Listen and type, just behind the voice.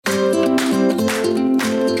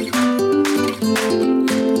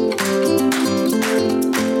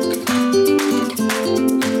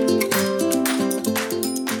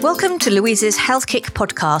to Louise's Health Kick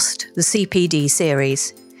podcast, the CPD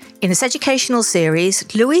series. In this educational series,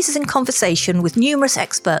 Louise is in conversation with numerous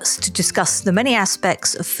experts to discuss the many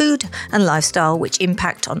aspects of food and lifestyle which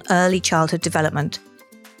impact on early childhood development.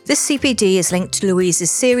 This CPD is linked to Louise's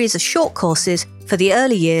series of short courses for the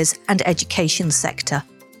early years and education sector.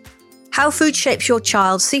 How Food Shapes Your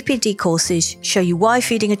Child's CPD courses show you why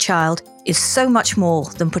feeding a child is so much more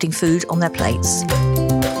than putting food on their plates.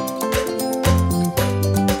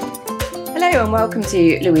 Hello and welcome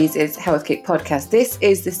to Louise's Health Kick podcast. This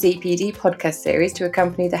is the CPD podcast series to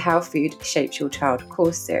accompany the How Food Shapes Your Child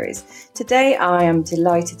course series. Today I am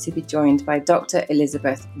delighted to be joined by Dr.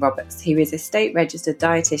 Elizabeth Roberts, who is a state registered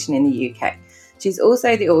dietitian in the UK. She's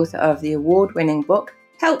also the author of the award-winning book,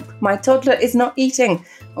 Help, My Toddler Is Not Eating.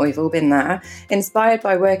 Oh, we've all been there. Inspired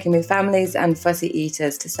by working with families and fussy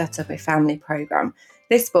eaters to set up a family programme.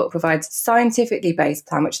 This book provides a scientifically based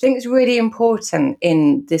plan, which I think is really important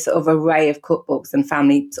in this sort of array of cookbooks and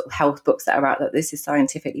family sort of health books that are out there. This is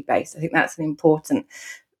scientifically based. I think that's an important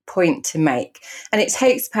point to make. And it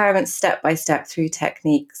takes parents step by step through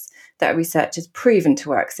techniques that research has proven to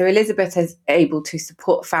work. So Elizabeth is able to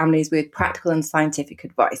support families with practical and scientific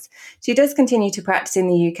advice. She does continue to practice in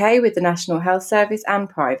the UK with the National Health Service and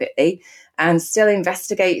privately, and still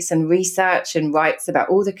investigates and research and writes about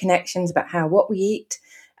all the connections about what we eat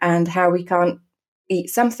and how we can't eat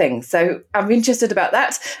something. So I'm interested about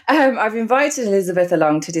that. I've invited Elizabeth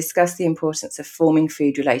along to discuss the importance of forming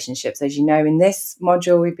food relationships. As you know, in this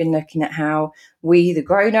module, we've been looking at how we, the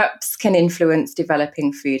grown-ups, can influence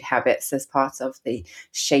developing food habits as part of the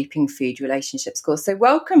Shaping Food Relationships course. So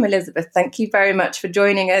welcome, Elizabeth. Thank you very much for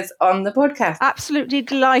joining us on the podcast. Absolutely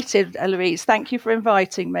delighted, Eloise. Thank you for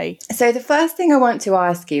inviting me. So the first thing I want to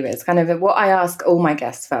ask you is kind of what I ask all my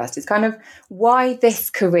guests first is kind of why this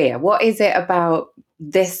career? What is it about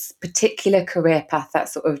this particular career path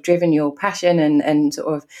that's sort of driven your passion and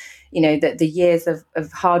sort of, you know, the years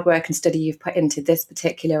of hard work and study you've put into this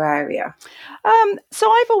particular area? So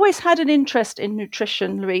I've always had an interest in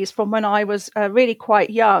nutrition, Louise, from when I was really quite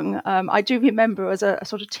young. I do remember as a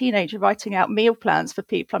sort of teenager writing out meal plans for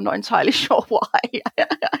people. I'm not entirely sure why,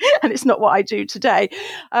 and it's not what I do today.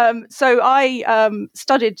 So I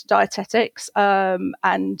studied dietetics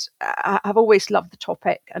and I've always loved the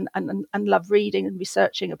topic and love reading and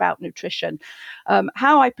researching about nutrition.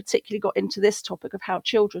 How I particularly got into this topic of how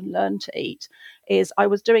children learn to eat is I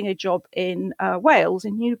was doing a job in Wales,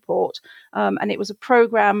 in Newport, and it was a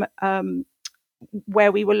programme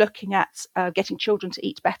where we were looking at getting children to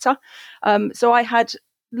eat better. So I had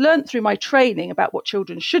learned through my training about what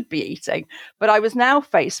children should be eating, but I was now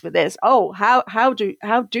faced with this: how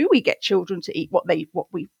do we get children to eat what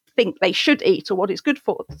we think they should eat, or what is good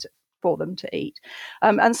for them to eat?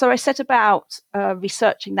 And so I set about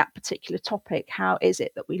researching that particular topic. How is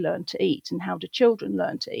it that we learn to eat, and how do children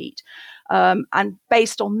learn to eat? And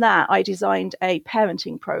based on that, I designed a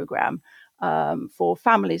parenting program for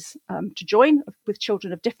families to join with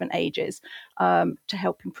children of different ages to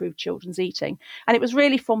help improve children's eating. And it was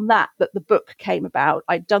really from that the book came about.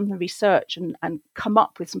 I'd done the research and come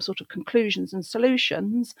up with some sort of conclusions and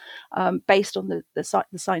solutions based on the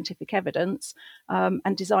scientific evidence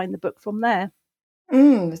and designed the book from there.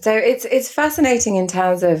 So it's fascinating in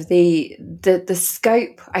terms of the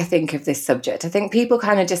scope, I think, of this subject. I think people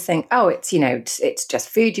kind of just think, it's just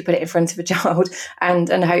food, you put it in front of a child and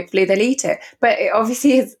hopefully they'll eat it. But it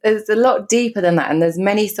obviously is a lot deeper than that. And there's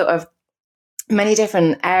many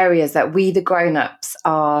different areas that we, the grown-ups,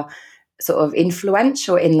 are sort of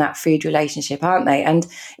influential in that food relationship, aren't they? And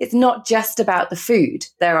it's not just about the food.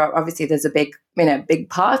 There's a big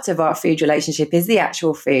part of our food relationship is the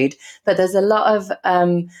actual food, but there's a lot of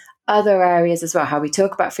other areas as well, how we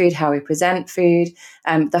talk about food, how we present food.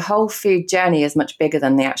 The whole food journey is much bigger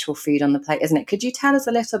than the actual food on the plate, isn't it? Could you tell us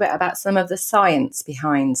a little bit about some of the science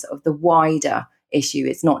behind sort of the wider issue?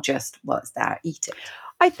 It's not just what's there, eat it.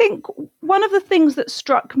 I think one of the things that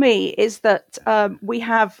struck me is that we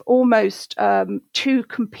have almost two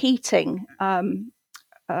competing, how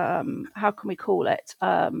can we call it,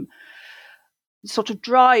 sort of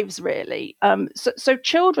drives, really. So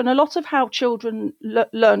children, a lot of how children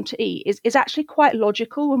learn to eat is actually quite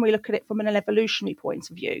logical when we look at it from an evolutionary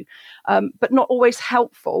point of view, but not always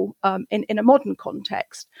helpful in a modern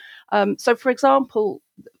context. So, for example,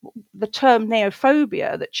 the term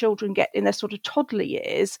neophobia that children get in their sort of toddler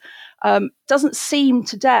years doesn't seem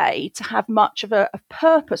today to have much of a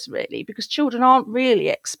purpose, really, because children aren't really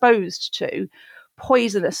exposed to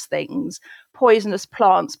poisonous things, poisonous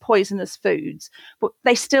plants, poisonous foods, but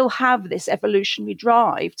they still have this evolutionary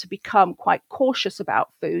drive to become quite cautious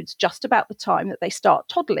about foods just about the time that they start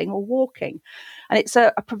toddling or walking. And it's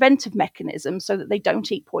a preventive mechanism so that they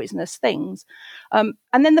don't eat poisonous things. And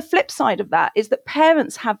then the flip side of that is that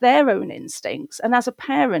parents have their own instincts. And as a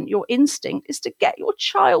parent, your instinct is to get your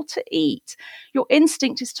child to eat. Your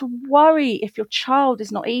instinct is to worry if your child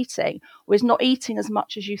is not eating or is not eating as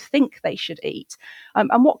much as you think they should eat.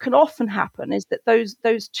 And what can often happen is that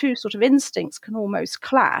those two sort of instincts can almost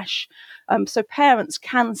clash. So parents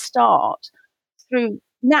can start through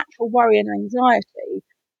natural worry and anxiety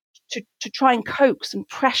to try and coax and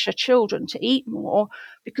pressure children to eat more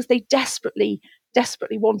because they desperately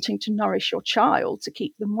wanting to nourish your child to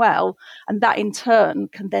keep them well. And that in turn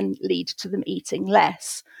can then lead to them eating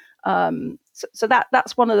less. So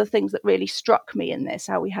that's one of the things that really struck me in this,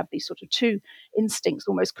 how we have these sort of two instincts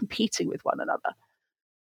almost competing with one another.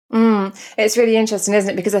 It's really interesting, isn't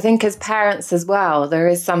it? Because I think as parents as well, there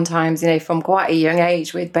is sometimes, from quite a young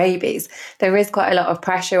age with babies, there is quite a lot of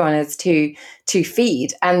pressure on us to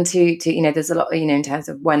feed and to there's a lot, in terms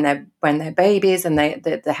of when they're babies and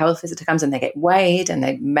the health visitor comes and they get weighed and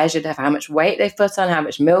they're measured of how much weight they've put on, how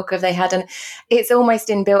much milk have they had. And it's almost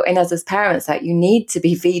inbuilt in us as parents that you need to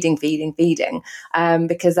be feeding,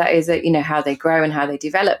 because that is, how they grow and how they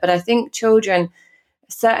develop. But I think children,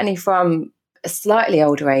 certainly from a slightly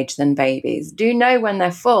older age than babies, do know when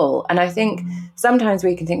they're full. And I think sometimes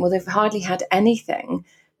we can think, well, they've hardly had anything,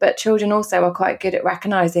 but children also are quite good at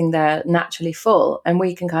recognizing they're naturally full. And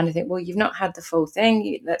we can kind of think, well, you've not had the full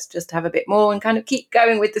thing, let's just have a bit more and kind of keep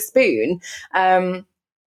going with the spoon.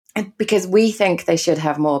 Because we think they should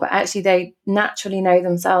have more, but actually they naturally know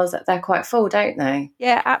themselves that they're quite full, don't they?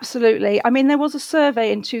 Yeah, absolutely. I mean, there was a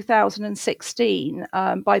survey in 2016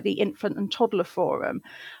 by the Infant and Toddler Forum.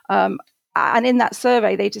 And in that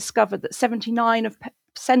survey, they discovered that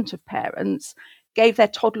 79% of parents gave their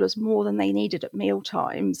toddlers more than they needed at meal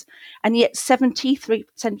times. And yet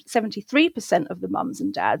 73% of the mums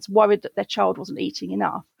and dads worried that their child wasn't eating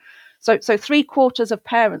enough. So 3/4 of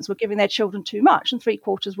parents were giving their children too much and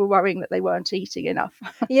 3/4 were worrying that they weren't eating enough.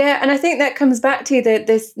 Yeah, and I think that comes back to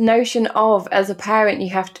this notion of, as a parent, you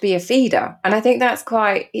have to be a feeder. And I think that's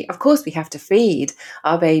of course we have to feed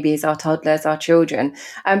our babies, our toddlers, our children,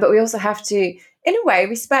 but we also have to, in a way,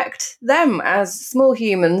 respect them as small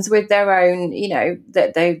humans with their own,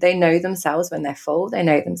 that they know themselves when they're full, they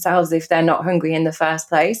know themselves if they're not hungry in the first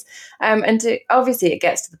place. Obviously it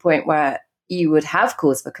gets to the point where you would have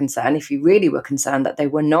cause for concern if you really were concerned that they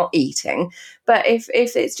were not eating. But if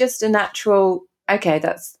it's just a natural, okay,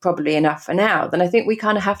 that's probably enough for now, then I think we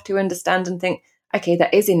kind of have to understand and think, okay,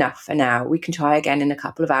 that is enough for now. We can try again in a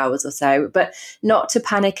couple of hours or so, but not to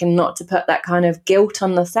panic and not to put that kind of guilt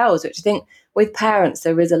on themselves, which I think with parents,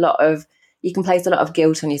 there is you can place a lot of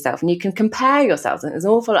guilt on yourself and you can compare yourselves. And there's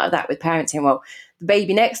an awful lot of that with parents saying, well, the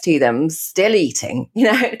baby next to them's still eating.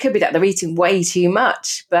 It could be that they're eating way too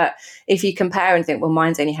much. But if you compare and think, well,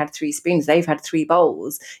 mine's only had 3 spoons, they've had 3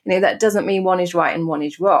 bowls, that doesn't mean one is right and one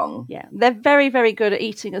is wrong. Yeah, they're very, very good at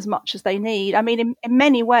eating as much as they need. I mean, in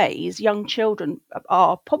many ways, young children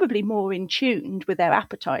are probably more in tune with their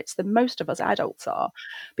appetites than most of us adults are,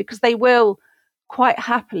 because they will quite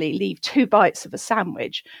happily leave 2 bites of a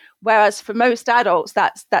sandwich, whereas for most adults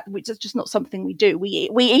that's just not something we do. We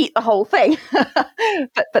eat the whole thing,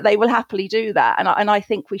 but they will happily do that, and I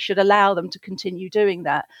think we should allow them to continue doing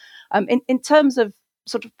that. In terms of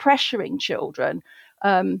sort of pressuring children,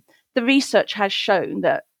 the research has shown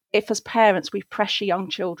that if as parents we pressure young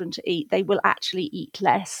children to eat, they will actually eat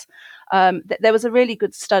less. There was a really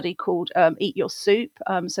good study called Eat Your Soup.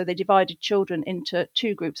 So they divided children into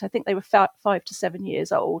 2 groups. I think they were 5 to 7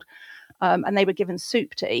 years old, and they were given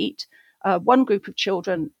soup to eat. One group of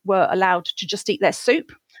children were allowed to just eat their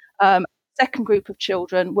soup. Second group of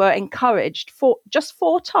children were encouraged just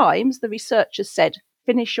 4 times. The researchers said,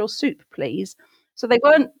 "Finish your soup, please." So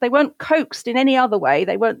they weren't coaxed in any other way.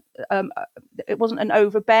 They weren't. It wasn't an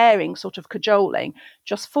overbearing sort of cajoling.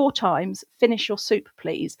 Just 4 times, "Finish your soup,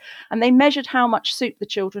 please." And they measured how much soup the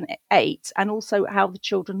children ate, and also how the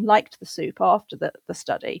children liked the soup after the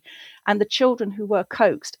study. And the children who were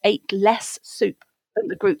coaxed ate less soup than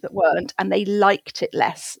the group that weren't, and they liked it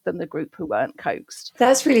less than the group who weren't coaxed.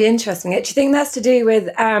 That's really interesting. Do you think that's to do with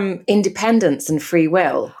independence and free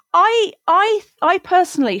will? I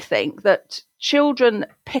personally think that children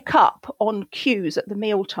pick up on cues at the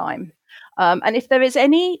mealtime, and if there is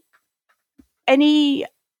anything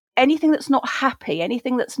that's not happy,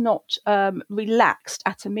 anything that's not relaxed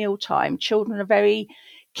at a mealtime, children are very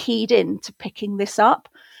keyed in to picking this up,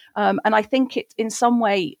 and I think it in some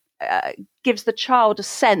way gives the child a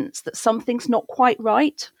sense that something's not quite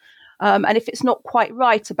right. And if it's not quite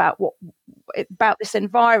right about this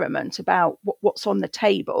environment, about what's on the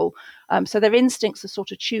table, so their instincts are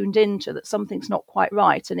sort of tuned into that something's not quite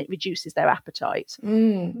right, and it reduces their appetite.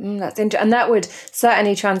 That's interesting, and that would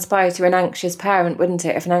certainly transpire to an anxious parent, wouldn't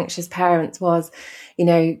it? If an anxious parent was,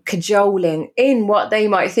 cajoling in what they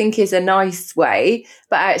might think is a nice way,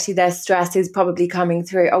 but actually their stress is probably coming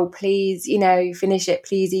through. Oh, please, finish it.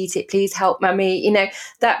 Please eat it. Please help mummy.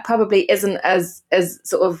 That probably isn't as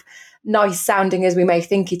sort of nice sounding as we may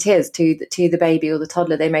think it is to the baby or the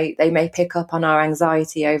toddler. They may pick up on our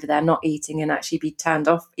anxiety over their not eating and actually be turned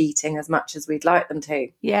off eating as much as we'd like them to.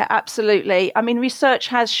 Yeah, absolutely. I mean, research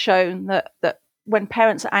has shown that when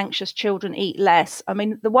parents are anxious, children eat less. I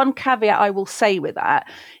mean, the one caveat I will say with that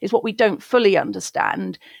is what we don't fully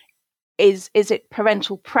understand is it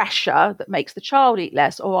parental pressure that makes the child eat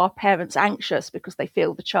less, or are parents anxious because they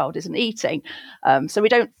feel the child isn't eating? So we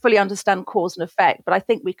don't fully understand cause and effect, but I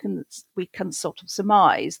think we can sort of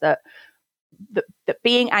surmise that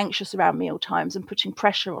being anxious around meal times and putting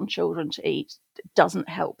pressure on children to eat doesn't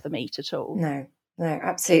help them eat at all. No,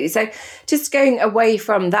 absolutely. So just going away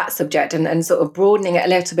from that subject and sort of broadening it a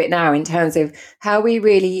little bit now in terms of how we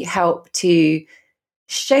really help to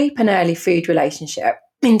shape an early food relationship,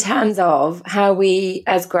 in terms of how we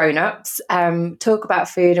as grown-ups talk about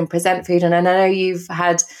food and present food. And I know you've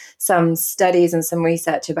had some studies and some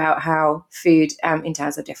research about how food in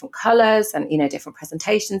terms of different colours and different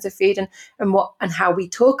presentations of food and how we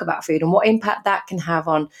talk about food and what impact that can have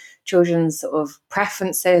on children's sort of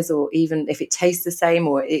preferences, or even if it tastes the same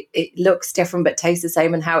or it looks different but tastes the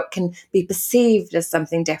same, and how it can be perceived as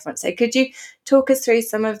something different. So could you talk us through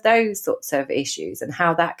some of those sorts of issues and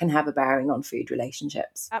how that can have a bearing on food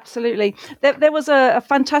relationships? Absolutely. There was a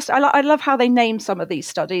fantastic, I love how they name some of these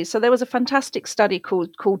studies. So there was a fantastic study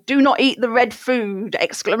called "Do Not Eat the Red Food!" in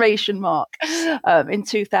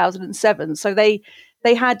 2007. So they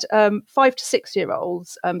had 5 to 6 year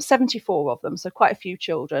olds, 74 of them, so quite a few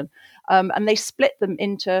children, and they split them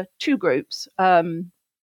into two groups.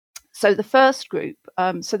 So the first group,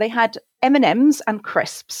 so they had M&Ms and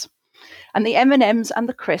crisps, and the M&Ms and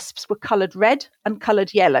the crisps were coloured red and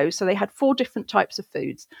coloured yellow. So they had 4 different types of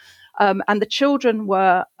foods, and the children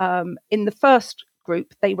were in the first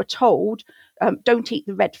group. They were told, "Don't eat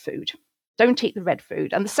the red food. Don't eat the red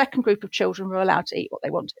food." And the second group of children were allowed to eat what they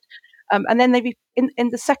wanted. And then in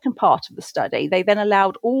the second part of the study, they then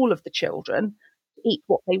allowed all of the children to eat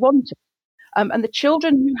what they wanted. And the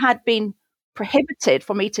children who had been prohibited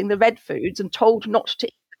from eating the red foods and told not to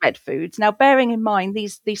eat the red foods, now bearing in mind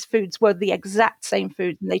these foods were the exact same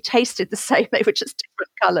food and they tasted the same, they were just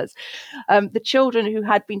different colours. The children who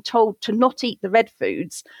had been told to not eat the red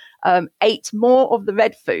foods ate more of the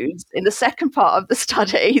red foods in the second part of the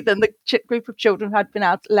study than the group of children who had been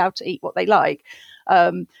allowed to eat what they like.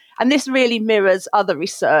 And this really mirrors other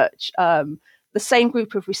research. The same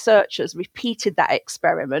group of researchers repeated that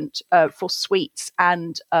experiment for sweets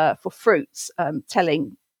and for fruits,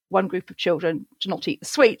 telling one group of children to not eat the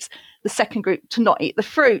sweets, the second group to not eat the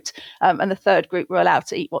fruit, and the third group were allowed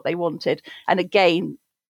to eat what they wanted. And again,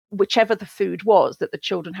 whichever the food was that the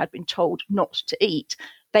children had been told not to eat,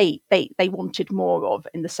 they wanted more of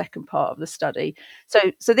in the second part of the study.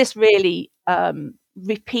 So this really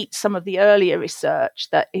repeats some of the earlier research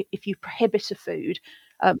that if you prohibit a food,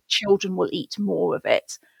 children will eat more of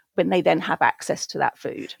it when they then have access to that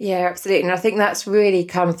food. Yeah, absolutely. And I think that's really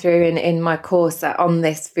come through in my course on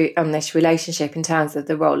this relationship in terms of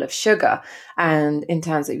the role of sugar, and in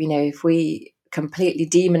terms of, if we completely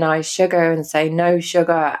demonize sugar and say no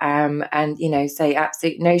sugar, and say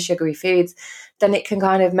absolutely no sugary foods, then it can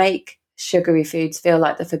kind of make sugary foods feel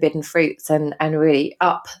like the forbidden fruits and really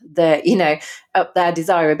up their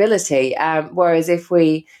desirability. Whereas if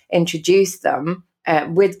we introduce them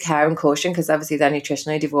with care and caution, because obviously they're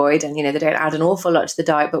nutritionally devoid and, they don't add an awful lot to the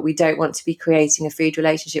diet, but we don't want to be creating a food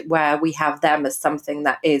relationship where we have them as something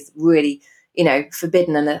that is really,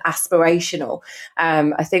 forbidden and aspirational.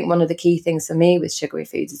 I think one of the key things for me with sugary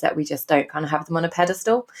foods is that we just don't kind of have them on a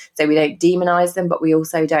pedestal. So we don't demonize them, but we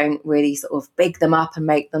also don't really sort of big them up and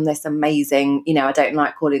make them this amazing, I don't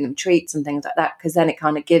like calling them treats and things like that, because then it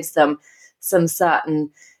kind of gives them some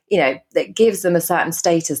certain, that gives them a certain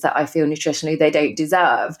status that I feel nutritionally they don't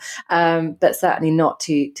deserve. But certainly not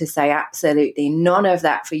to say absolutely none of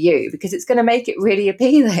that for you, because it's going to make it really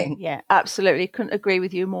appealing. Yeah, absolutely. Couldn't agree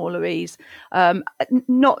with you more, Louise.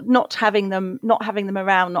 Not having them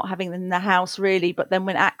around, not having them in the house really, but then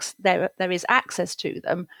when there is access to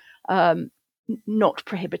them, not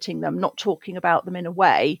prohibiting them, not talking about them in a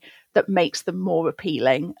way that makes them more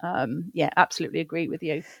appealing. Absolutely agree with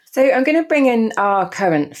you. So I'm going to bring in our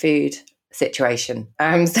current food situation.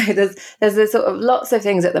 So there's sort of lots of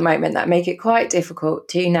things at the moment that make it quite difficult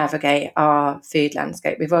to navigate our food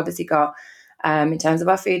landscape. We've obviously got, in terms of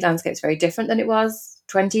our food landscape, it's very different than it was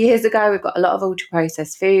 20 years ago. We've got a lot of ultra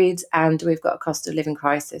processed foods, and we've got a cost of living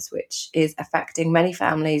crisis, which is affecting many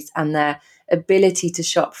families and their ability to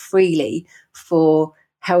shop freely for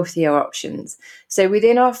healthier options. So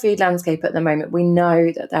within our food landscape at the moment, we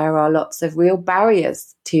know that there are lots of real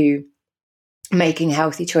barriers to making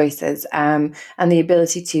healthy choices, and the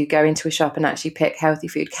ability to go into a shop and actually pick healthy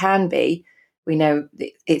food can be, we know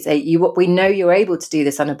we know you're able to do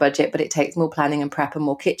this on a budget, but it takes more planning and prep and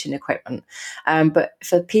more kitchen equipment. But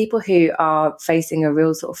for people who are facing a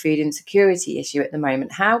real sort of food insecurity issue at the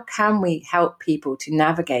moment, how can we help people to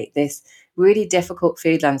navigate this really difficult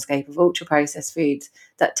food landscape of ultra processed foods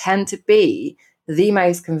that tend to be the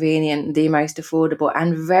most convenient, the most affordable,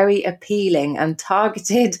 and very appealing and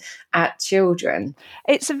targeted at children?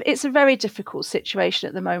 It's a very difficult situation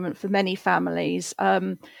at the moment for many families.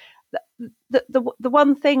 The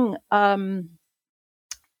one thing I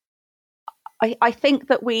think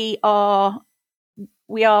that we are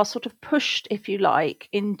sort of pushed, if you like,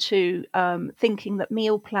 into thinking that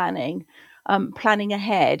meal planning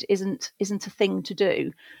ahead isn't a thing to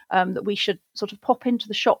do, that we should sort of pop into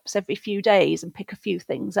the shops every few days and pick a few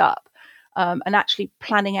things up, and actually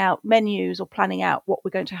planning out menus or planning out what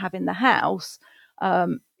we're going to have in the house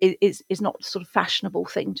is not sort of fashionable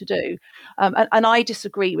thing to do, and I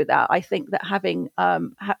disagree with that. I think that having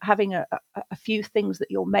a few things that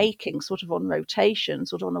you're making sort of on rotation,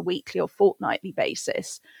 sort of on a weekly or fortnightly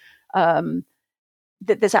basis,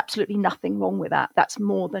 there's absolutely nothing wrong with that. That's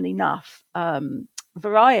more than enough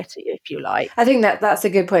variety, if you like. I think that's a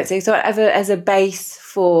good point. So sort of as a base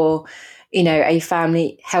for, a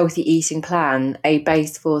family healthy eating plan, a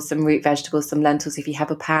base for some root vegetables, some lentils, if you have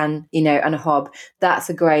a pan, and a hob, that's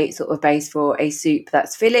a great sort of base for a soup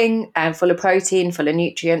that's filling and full of protein, full of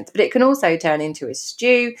nutrients, but it can also turn into a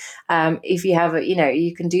stew. If you have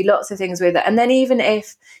you can do lots of things with it. And then even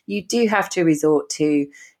if you do have to resort to,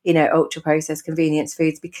 ultra processed convenience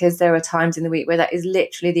foods, because there are times in the week where that is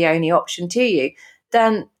literally the only option to you,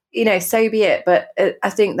 then so be it. But I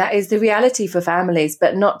think that is the reality for families,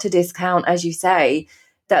 but not to discount, as you say,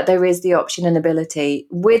 that there is the option and ability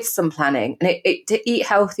with some planning. And to eat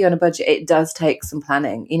healthy on a budget, it does take some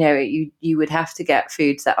planning. You would have to get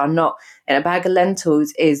foods that are not, and a bag of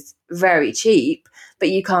lentils is very cheap, but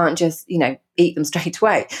you can't just, eat them straight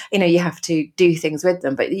away. You have to do things with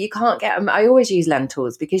them, but you can't get them. I always use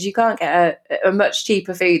lentils because you can't get a much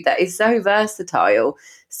cheaper food that is so versatile.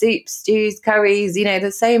 Soups, stews, curries,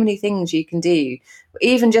 there's so many things you can do,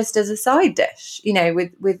 even just as a side dish,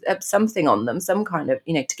 with something on them, some kind of,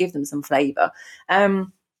 to give them some flavour.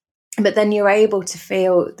 But then you're able to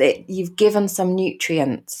feel that you've given some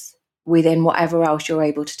nutrients within whatever else you're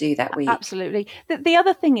able to do that week. Absolutely. The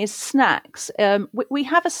other thing is snacks. We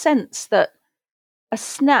have a sense that a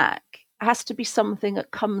snack has to be something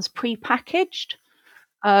that comes pre-packaged,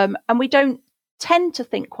 and we don't tend to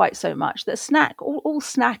think quite so much that snack, all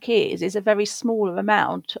snack is a very smaller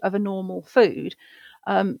amount of a normal food.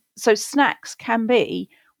 So snacks can be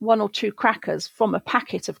 1 or 2 crackers from a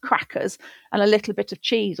packet of crackers and a little bit of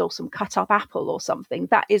cheese or some cut up apple or something.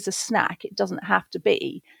 That is a snack. It doesn't have to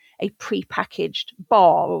be a pre-packaged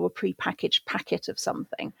bar or a pre-packaged packet of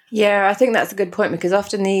something. Yeah, I think that's a good point, because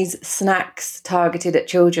often these snacks targeted at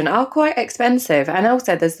children are quite expensive. And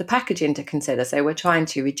also there's the packaging to consider. So we're trying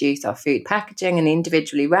to reduce our food packaging, and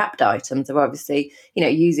individually wrapped items are obviously,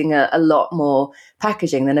 using a lot more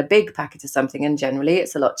packaging than a big packet of something. And generally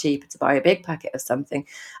it's a lot cheaper to buy a big packet of something.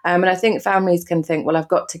 And I think families can think, well, I've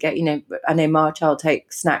got to get, I know my child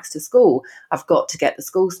takes snacks to school. I've got to get the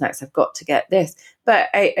school snacks. I've got to get this. But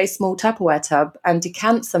a small Tupperware tub and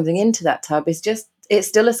decant something into that tub it's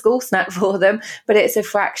still a school snack for them, but it's a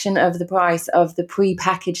fraction of the price of the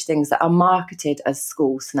pre-packaged things that are marketed as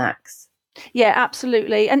school snacks. Yeah,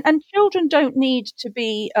 absolutely. And children don't need to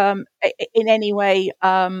be in any way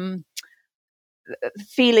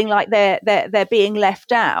feeling like they're being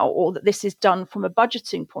left out, or that this is done from a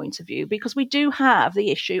budgeting point of view, because we do have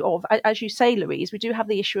the issue of, as you say, Louise, we do have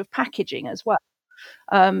the issue of packaging as well.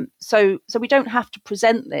 So we don't have to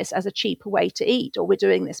present this as a cheaper way to eat, or we're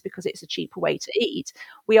doing this because it's a cheaper way to eat.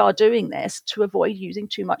 We are doing this to avoid using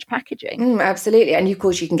too much packaging. Absolutely. And of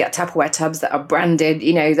course, you can get Tupperware tubs that are branded,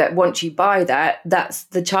 that once you buy that, that's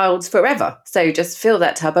the child's forever. So just fill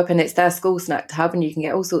that tub up and it's their school snack tub, and you can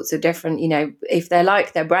get all sorts of different, if they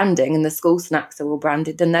like their branding and the school snacks are all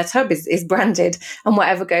branded, then their tub is branded, and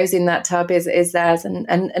whatever goes in that tub is theirs,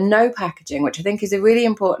 and no packaging, which I think is a really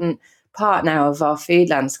important part now of our food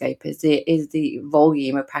landscape is the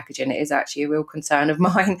volume of packaging. It is actually a real concern of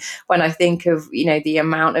mine when I think of the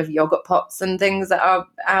amount of yogurt pots and things that are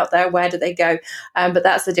out there. Where do they go? But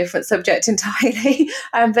that's a different subject entirely.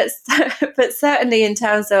 But certainly in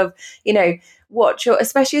terms of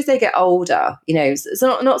especially as they get older, it's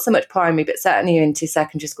not so much primary, but certainly into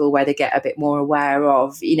secondary school, where they get a bit more aware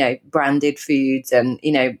of, branded foods and,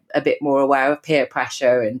 a bit more aware of peer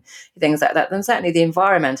pressure and things like that. Then certainly the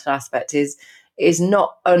environmental aspect is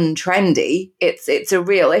not untrendy. It's a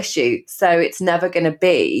real issue. So it's never going to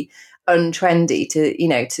be untrendy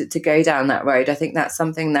to go down that road. I think that's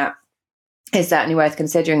something that is certainly worth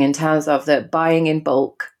considering in terms of the buying in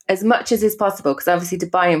bulk as much as is possible, because obviously to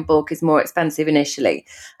buy in bulk is more expensive initially.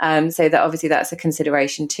 So that obviously that's a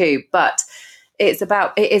consideration too. But it is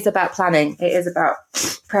about planning. It is about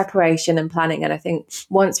preparation and planning. And I think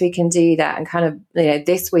once we can do that, and kind of,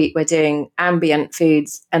 this week we're doing ambient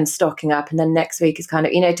foods and stocking up. And then next week is kind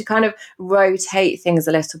of, to kind of rotate things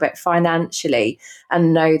a little bit financially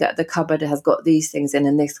and know that the cupboard has got these things in.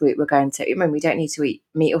 And this week we're going to, we don't need to eat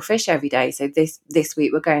meat or fish every day. So this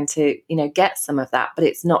week we're going to, get some of that, but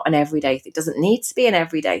it's not an everyday thing. It doesn't need to be an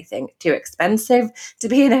everyday thing. Too expensive to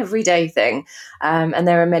be an everyday thing. And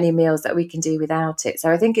there are many meals that we can do without it. So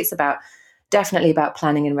I think it's definitely about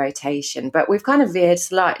planning and rotation, but we've kind of veered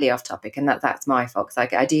slightly off topic, and that's my fault, because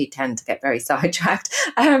I do tend to get very sidetracked.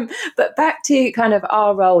 But back to kind of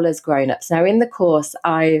our role as grown-ups. Now in the course,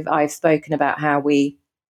 I've spoken about how we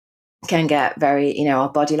can get very, our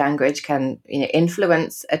body language can,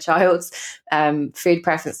 influence a child's food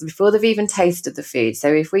preferences before they've even tasted the food.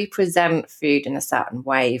 So if we present food in a certain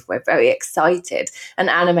way, if we're very excited and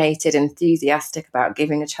animated, enthusiastic about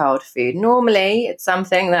giving a child food, normally it's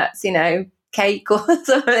something that's, cake or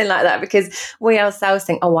something like that, because we ourselves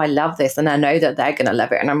think, oh, I love this, and I know that they're going to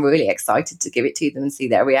love it, and I'm really excited to give it to them and see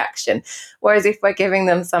their reaction. Whereas if we're giving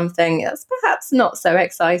them something that's perhaps not so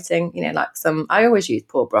exciting, like I always use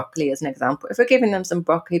poor broccoli as an example. If we're giving them some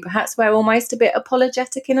broccoli, perhaps we're almost a bit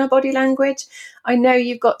apologetic in our body language. I know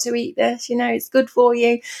you've got to eat this, it's good for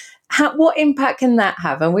you. What impact can that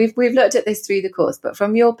have? And we've looked at this through the course, but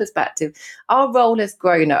from your perspective, our role as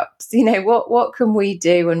grown-ups, what can we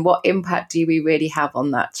do, and what impact do we really have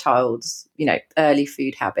on that child's, early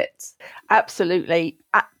food habits? Absolutely.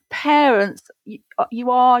 Parents, you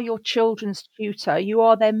are your children's tutor. You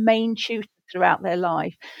are their main tutor throughout their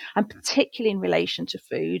life, and particularly in relation to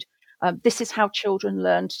food. This is how children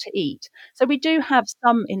learned to eat. So we do have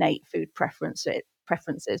some innate food preferences,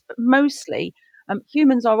 but mostly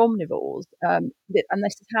humans are omnivores, and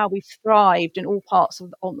this is how we've thrived in all parts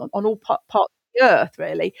of on all parts of the earth,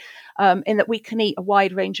 really, in that we can eat a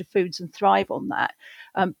wide range of foods and thrive on that.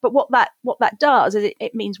 But what that does is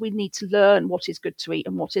it means we need to learn what is good to eat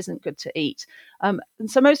and what isn't good to eat. And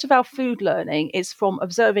so most of our food learning is from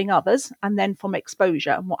observing others, and then from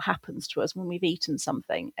exposure and what happens to us when we've eaten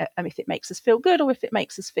something, and if it makes us feel good or if it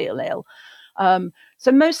makes us feel ill.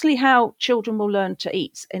 So mostly how children will learn to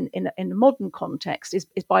eat in the modern context is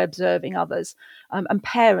by observing others. And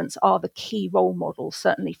parents are the key role models,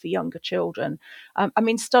 certainly for younger children.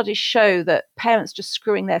 Studies show that parents just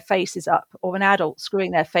screwing their faces up, or an adult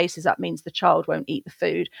screwing their faces up, means the child won't eat the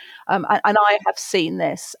food. And I have seen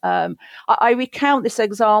this. I recount this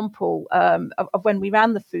example of when we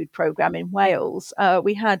ran the food programme in Wales.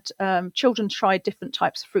 We had children try different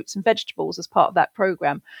types of fruits and vegetables as part of that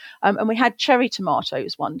programme. And we had cherry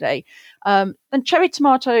tomatoes one day. And cherry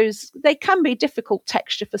tomatoes, they can be difficult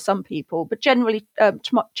texture for some people, but generally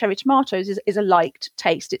cherry tomatoes is a liked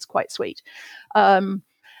taste. It's quite sweet.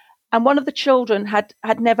 And one of the children had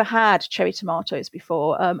never had cherry tomatoes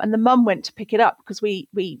before, and the mum went to pick it up, because we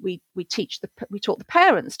taught the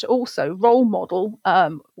parents to also role model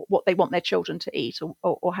what they want their children to eat,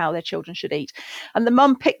 or how their children should eat. And the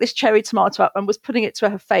mum picked this cherry tomato up and was putting it to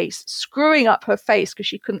her face, screwing up her face because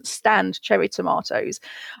she couldn't stand cherry tomatoes.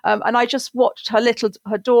 And I just watched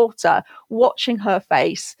her daughter watching her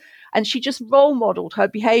face. And she just role modelled her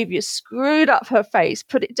behaviour, screwed up her face,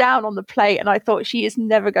 put it down on the plate, and I thought, she is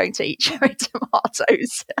never going to eat cherry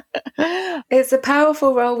tomatoes. It's a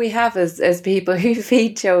powerful role we have as people who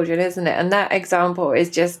feed children, isn't it? And that example is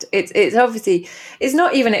just, it's obviously, it's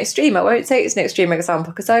not even extreme. I won't say it's an extreme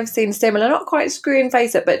example, because I've seen similar, not quite screwing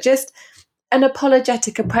face up, but just an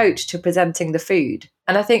apologetic approach to presenting the food.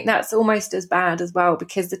 And I think that's almost as bad as well,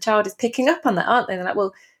 because the child is picking up on that, aren't they? They're like,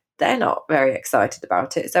 well, they're not very excited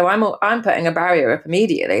about it, so I'm putting a barrier up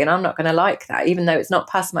immediately, and I'm not going to like that, even though it's not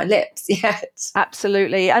past my lips yet.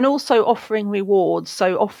 Absolutely. And also offering rewards,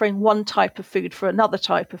 so offering one type of food for another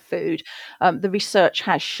type of food. The research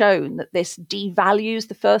has shown that this devalues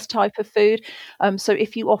the first type of food. So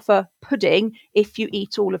if you offer pudding, if you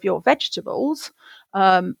eat all of your vegetables,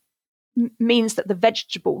 means that the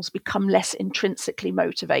vegetables become less intrinsically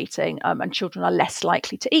motivating, and children are less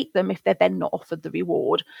likely to eat them if they're then not offered the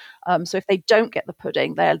reward. So if they don't get the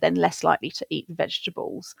pudding, they're then less likely to eat the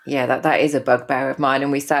vegetables. Yeah, that is a bugbear of mine,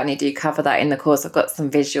 and we certainly do cover that in the course. I've got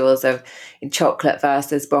some visuals of chocolate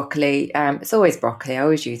versus broccoli. It's always broccoli. I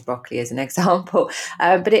always use broccoli as an example,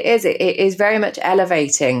 but it is very much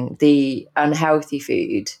elevating the unhealthy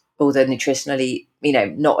food, or the nutritionally,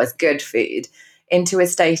 not as good food, into a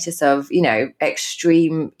status of,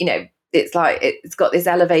 extreme, it's like it's got this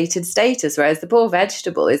elevated status, whereas the poor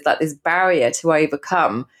vegetable is like this barrier to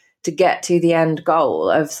overcome to get to the end goal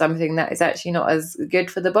of something that is actually not as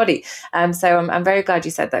good for the body. So I'm very glad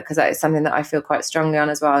you said that, because that is something that I feel quite strongly on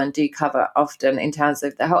as well, and do cover often in terms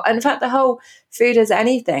of the whole, and in fact, the whole food as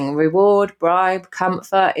anything, reward, bribe,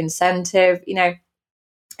 comfort, incentive,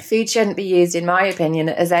 food shouldn't be used, in my opinion,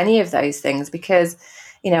 as any of those things, because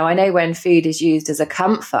I know when food is used as a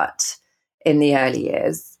comfort in the early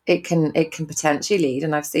years, it can potentially lead,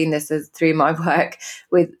 and I've seen this through my work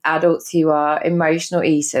with adults who are emotional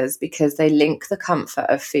eaters, because they link the comfort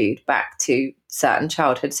of food back to certain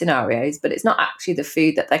childhood scenarios, but it's not actually the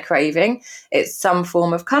food that they're craving, it's some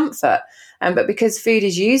form of comfort. But because food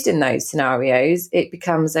is used in those scenarios, it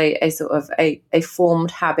becomes a sort of a formed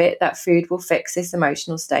habit that food will fix this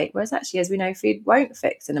emotional state, whereas actually, as we know, food won't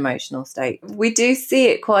fix an emotional state. We do see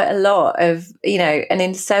it quite a lot of, an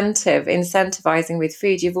incentivizing with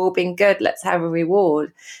food. You've all been good, let's have a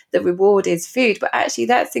reward. The reward is food, but actually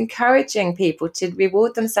that's encouraging people to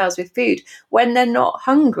reward themselves with food when they're not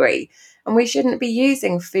hungry. And we shouldn't be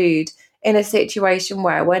using food in a situation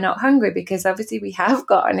where we're not hungry, because obviously we have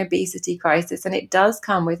got an obesity crisis, and it does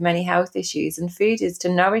come with many health issues, and food is to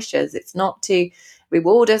nourish us. It's not to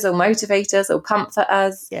reward us or motivate us or comfort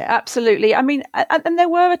us. Yeah, absolutely. I mean, and there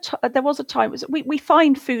was a time we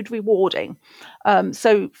find food rewarding.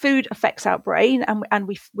 So food affects our brain, and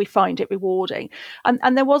we find it rewarding.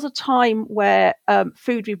 And there was a time where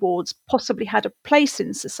food rewards possibly had a place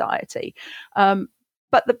in society.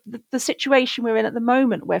 But the situation we're in at the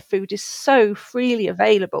moment, where food is so freely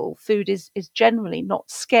available, food is generally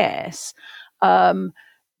not scarce, learning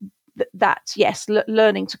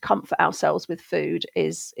to comfort ourselves with food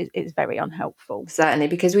is very unhelpful. Certainly,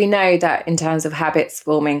 because we know that in terms of habits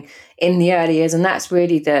forming in the early years, and that's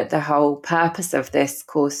really the whole purpose of this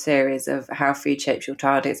course series of How Food Shapes Your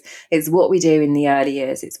Child, is what we do in the early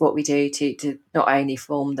years. It's what we do to not only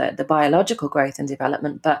form the biological growth and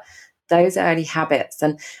development, but those early habits.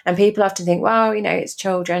 And people often think, well, it's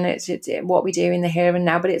children, it's what we do in the here and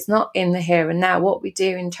now, but it's not in the here and now. What we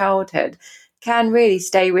do in childhood can really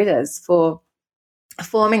stay with us for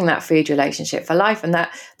forming that food relationship for life. And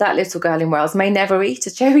that little girl in Wales may never eat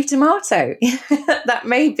a cherry tomato. That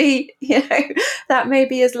may be, that may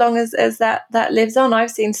be as long as that lives on.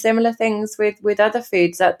 I've seen similar things with other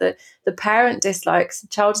foods that the parent dislikes, the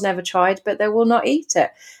child's never tried, but they will not eat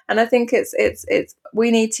it. And I think it's we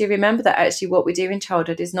need to remember that actually what we do in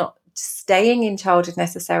childhood is not staying in childhood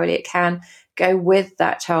necessarily. It can go with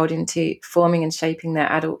that child into forming and shaping their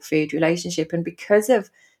adult food relationship. And because of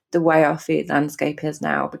the way our food landscape is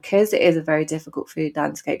now, because it is a very difficult food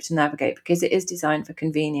landscape to navigate, because it is designed for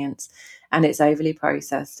convenience and it's overly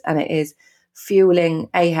processed and it is fueling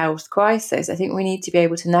a health crisis, I think we need to be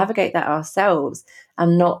able to navigate that ourselves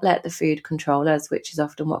and not let the food control us, which is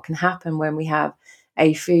often what can happen when we have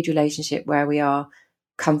a food relationship where we are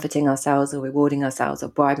comforting ourselves or rewarding ourselves or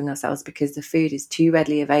bribing ourselves, because the food is too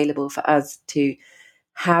readily available for us to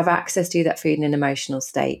have access to that food in an emotional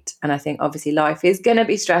state. And I think obviously life is going to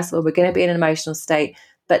be stressful, we're going to be in an emotional state,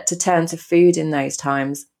 but to turn to food in those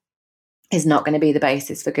times is not going to be the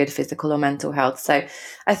basis for good physical or mental health. So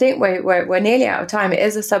I think we're nearly out of time. It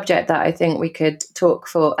is a subject that I think we could talk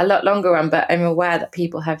for a lot longer on, but I'm aware that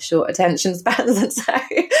people have short attention spans, and so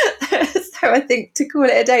I think to call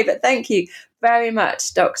it a day. But thank you very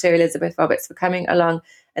much, Dr. Elizabeth Roberts, for coming along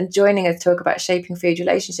and joining us to talk about shaping food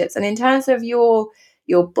relationships. And in terms of your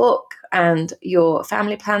book and your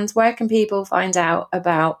family plans, where can people find out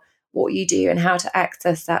about what you do and how to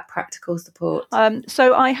access that practical support?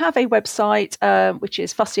 So I have a website, which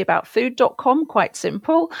is fussyaboutfood.com, quite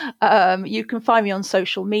simple. You can find me on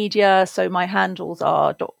social media. So my handles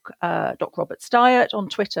are Doc Roberts Diet on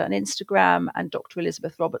Twitter and Instagram, and Dr.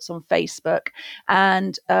 Elizabeth Roberts on Facebook.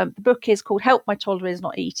 And the book is called Help My Toddler Is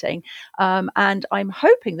Not Eating. And I'm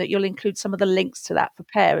hoping that you'll include some of the links to that for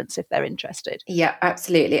parents if they're interested. Yeah,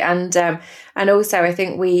 absolutely. And also I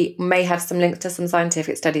think we may have some links to some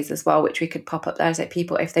scientific studies as well, which we could pop up there so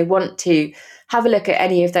people, if they want to have a look at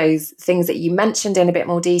any of those things that you mentioned in a bit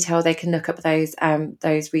more detail, they can look up those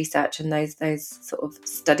research and those sort of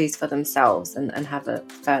studies for themselves and have a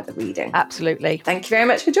further reading. Absolutely. Thank you very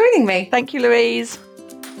much for joining me. Thank you, Louise.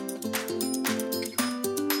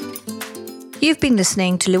 You've been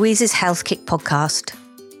listening to Louise's Health Kick podcast,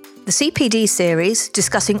 the CPD series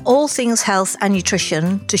discussing all things health and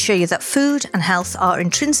nutrition to show you that food and health are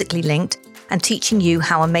intrinsically linked and teaching you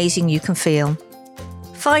how amazing you can feel.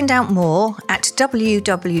 Find out more at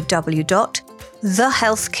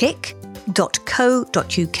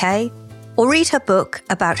www.thehealthkick.co.uk or read her book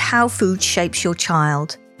about how food shapes your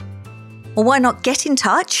child. Or why not get in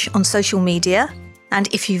touch on social media?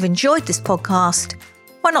 And if you've enjoyed this podcast,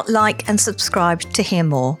 why not like and subscribe to hear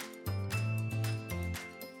more?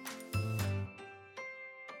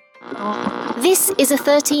 This is a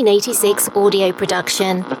 1386 audio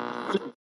production.